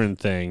Sheeran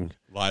thing.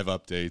 Live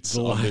updates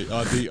on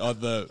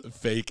the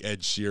fake Ed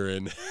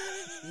Sheeran.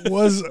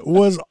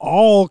 was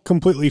all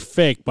completely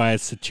fake by a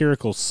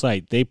satirical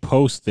site. They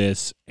post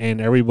this, and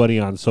everybody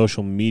on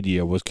social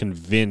media was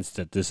convinced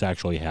that this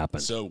actually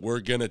happened. So we're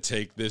gonna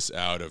take this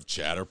out of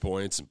Chatter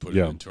Points and put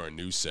it into our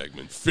new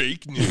segment,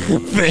 fake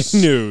news. Fake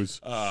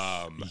news.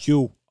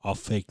 You are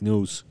fake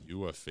news.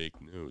 You are fake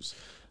news.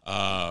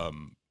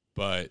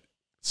 But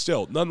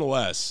still,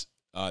 nonetheless,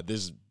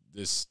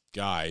 this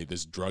guy,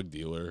 this drug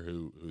dealer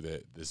who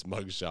this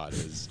mugshot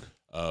is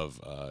of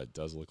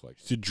does look like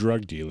he's a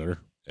drug dealer.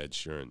 Ed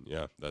Sheeran,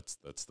 yeah, that's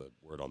the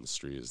word on the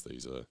street is that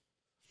he's a.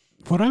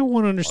 What I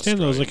want to understand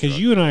though is because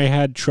you and I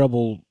had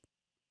trouble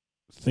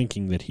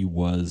thinking that he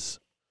was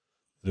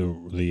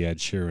the Ed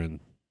Sheeran.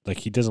 Like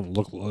he doesn't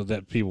look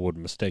that people would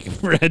mistake him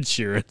for Ed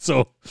Sheeran.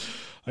 So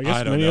I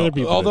guess many other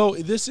people. Although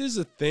this is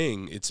a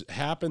thing, it's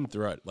happened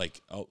throughout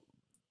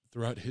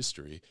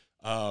history.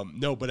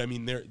 No, but I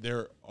mean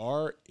there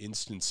are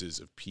instances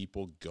of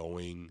people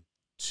going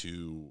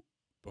to.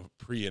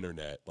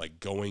 Pre-internet, like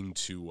going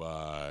to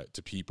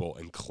people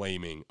and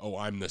claiming, "Oh,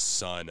 I'm the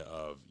son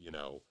of,"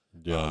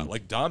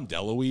 like Dom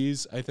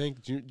DeLuise. I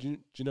think. Do you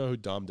know who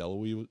Dom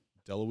DeLuise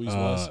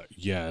was?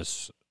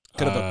 Yes.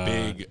 Kind of a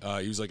big.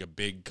 He was like a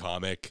big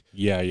comic.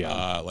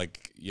 Yeah.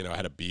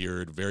 Had a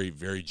beard, very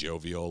very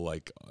jovial.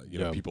 Like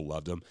people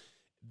loved him.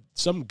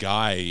 Some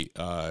guy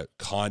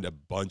conned a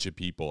bunch of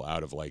people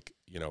out of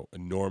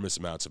enormous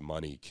amounts of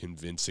money,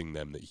 convincing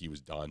them that he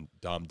was Dom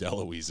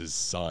DeLuise's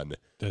son.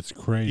 That's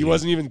crazy. He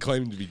wasn't even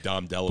claiming to be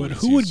Dom DeLuise. But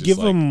who would give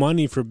him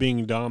money for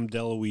being Dom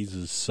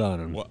DeLuise's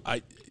son? Well,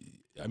 I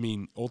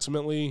mean,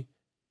 ultimately,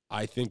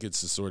 I think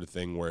it's the sort of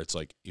thing where it's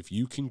like, if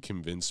you can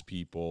convince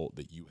people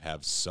that you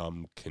have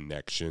some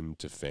connection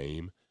to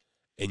fame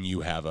and you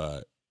have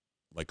I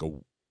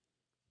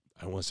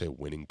don't want to say a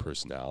winning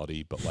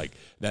personality, but like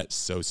that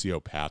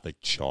sociopathic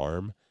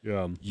charm,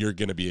 you're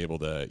going to be able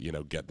to,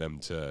 get them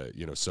to,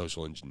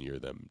 social engineer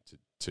them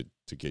to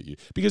get you.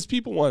 Because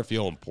people want to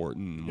feel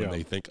important when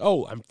they think,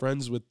 oh, I'm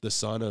friends with the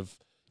son of,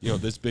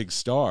 this big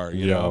star,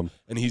 you know,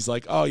 and he's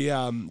like, oh yeah,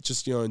 I'm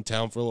just, in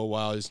town for a little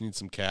while. I just need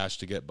some cash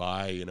to get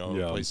by, a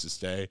place to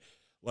stay.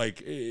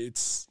 Like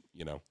it's,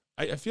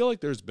 I feel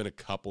like there's been a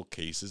couple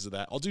cases of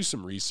that. I'll do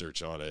some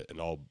research on it and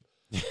I'll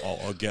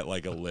get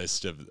like a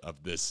list of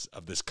this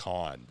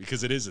con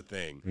because it is a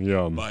thing.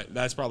 Yeah. But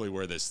that's probably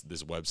where this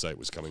website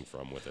was coming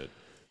from with it.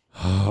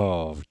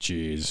 Oh,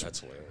 geez.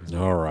 That's hilarious.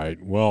 All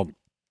right. Well,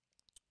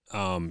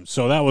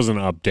 so that was an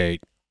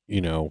update,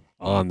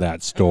 on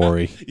that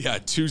story. Yeah.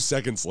 2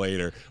 seconds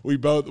later, we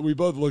both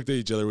looked at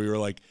each other. We were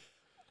like,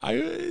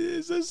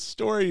 is this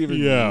story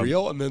even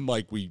real? And then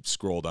we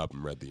scrolled up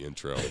and read the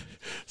intro.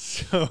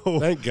 So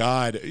thank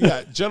God.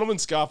 Yeah. Gentleman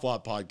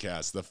Scofflaw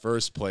podcast, the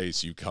first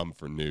place you come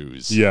for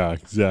news. Yeah,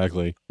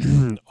 exactly.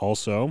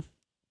 Also,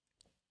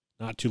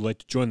 not too late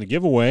to join the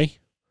giveaway.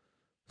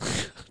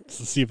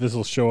 Let's see if this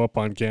will show up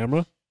on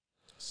camera.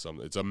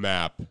 It's a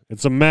map.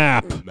 It's a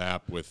map.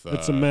 Map with.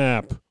 It's a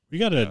map. We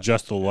got to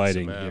adjust the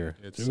lighting here.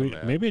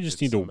 Maybe I just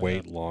need to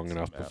wait long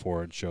enough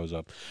before it shows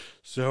up.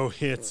 So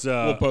it's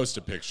we'll post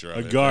a picture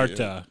of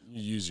Agartha.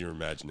 Use your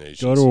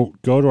imagination.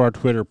 Go to our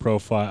Twitter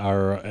profile,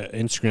 our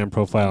Instagram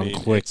profile, and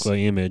click the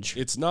image.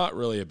 It's not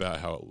really about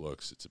how it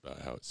looks; it's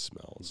about how it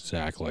smells.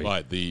 Exactly.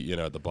 But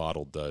the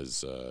bottle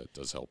does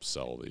help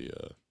sell the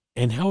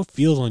and how it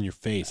feels on your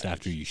face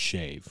after you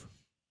shave,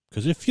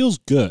 because it feels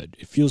good.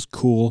 It feels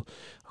cool.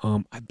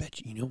 I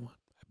bet you know what.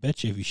 I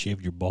bet you if you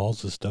shaved your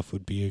balls, this stuff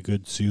would be a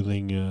good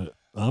soothing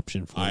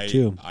option for it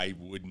too. I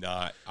would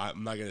not.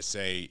 I'm not gonna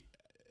say.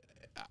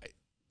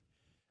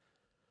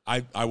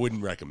 I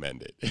wouldn't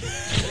recommend it.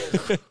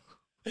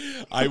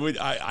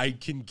 I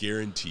can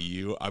guarantee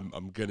you.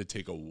 I'm gonna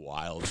take a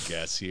wild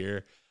guess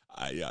here.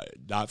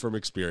 Not from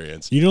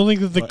experience. You don't think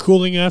that the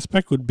cooling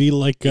aspect would be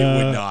like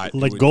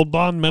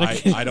Goldbum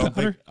medicated? I don't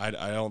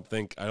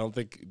think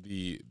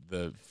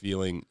the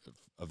feeling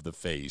of the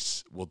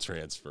face will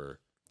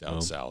transfer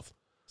down south.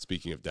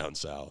 Speaking of down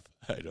south,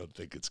 I don't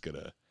think it's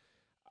gonna.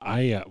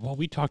 Well,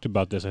 we talked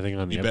about this, I think,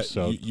 on the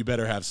episode. You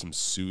better have some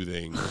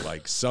soothing,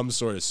 some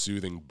sort of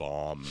soothing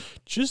balm.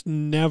 Just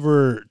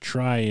never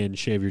try and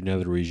shave your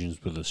nether regions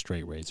with a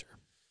straight razor.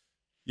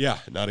 Yeah,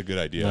 not a good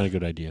idea. Not a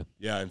good idea.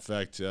 Yeah, in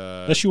fact,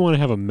 unless you want to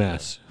have a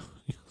mess,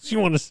 you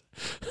want to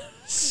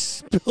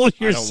spill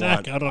your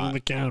sack out on the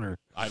counter.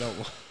 I don't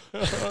want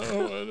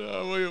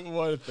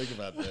to think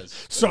about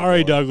this.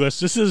 Sorry, Douglas.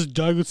 This is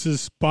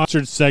Douglas's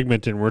sponsored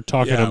segment, and we're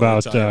talking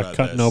about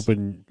cutting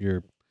open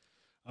your.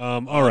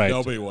 All right.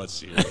 Nobody wants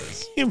to hear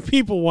this. If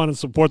people want to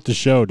support the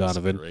show,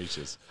 Donovan,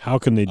 gracious. How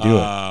can they do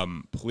it?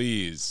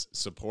 Please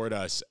support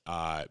us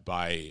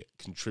by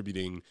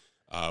contributing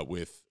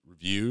with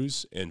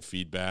reviews and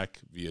feedback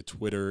via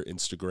Twitter,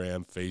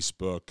 Instagram,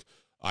 Facebook.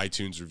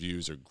 iTunes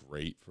reviews are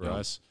great for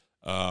us.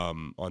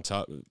 On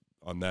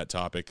that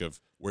topic of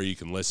where you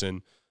can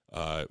listen,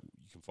 you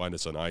can find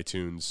us on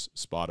iTunes,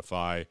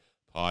 Spotify,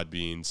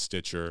 Podbean,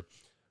 Stitcher.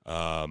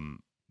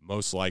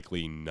 Most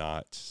likely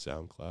not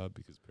SoundCloud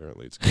because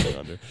apparently it's going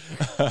under.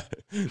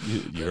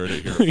 you heard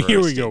it here first.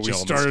 Here we go. We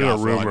started a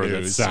rumor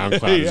that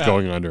SoundCloud is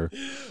going under.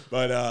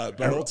 But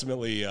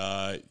ultimately,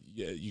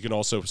 you can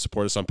also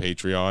support us on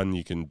Patreon.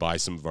 You can buy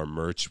some of our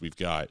merch. We've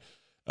got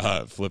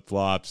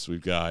flip-flops.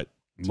 We've got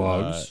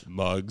mugs,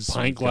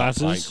 pint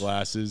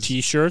glasses,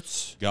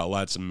 T-shirts. Got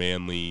lots of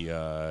manly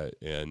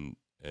and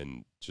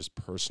just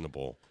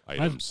personable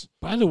items.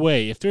 By the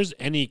way, if there's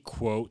any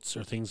quotes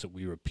or things that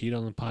we repeat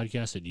on the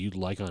podcast that you'd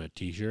like on a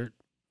T-shirt,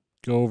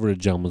 go over to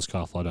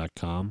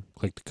gentlemanscofflaw.com,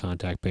 click the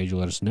contact page, and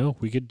let us know.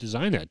 We could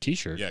design that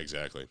T-shirt. Yeah,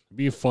 exactly. It'd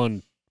be a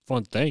fun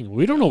thing.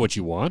 We don't know what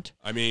you want.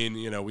 I mean,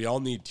 we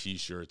all need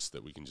T-shirts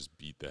that we can just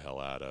beat the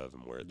hell out of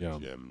and wear at the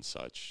gym and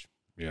such.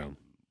 Yeah,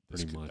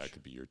 pretty much. That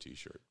could be your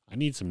T-shirt. I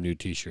need some new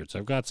T-shirts.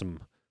 I got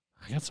some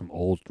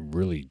old,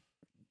 really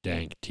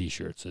dank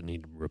T-shirts that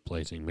need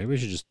replacing. Maybe I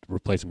should just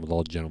replace them with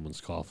all Gentleman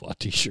Scofflaw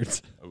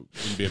T-shirts.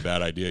 Wouldn't be a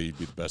bad idea. You'd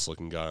be the best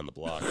looking guy on the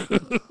block.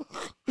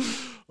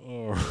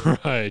 All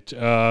right.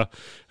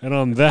 And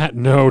on that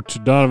note,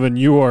 Donovan,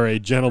 you are a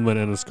gentleman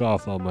and a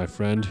scofflaw, my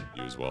friend.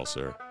 You as well,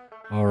 sir.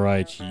 All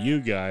right.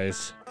 You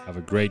guys have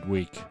a great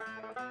week.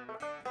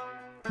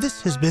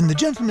 This has been the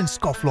Gentleman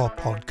Scofflaw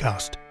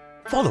podcast.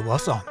 Follow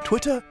us on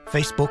Twitter,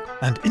 Facebook,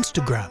 and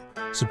Instagram.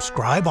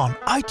 Subscribe on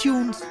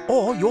iTunes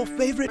or your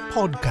favorite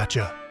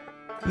podcatcher.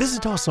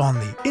 Visit us on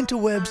the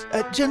interwebs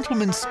at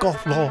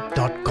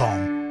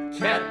gentlemanscofflaw.com.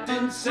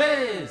 Captain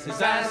says his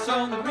ice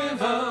on the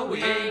river.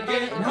 We ain't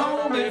getting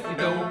home if we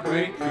don't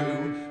break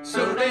through.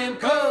 So damn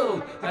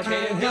cold, I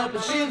can't help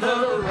but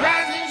shiver.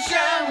 Rise and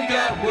shine, we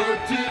got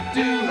work to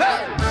do.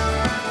 Hey!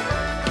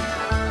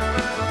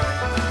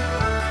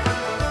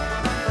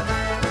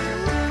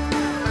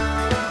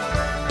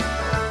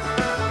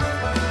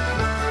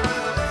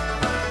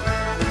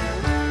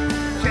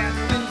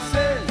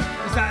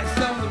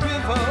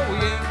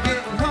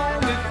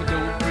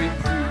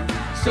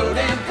 So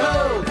damn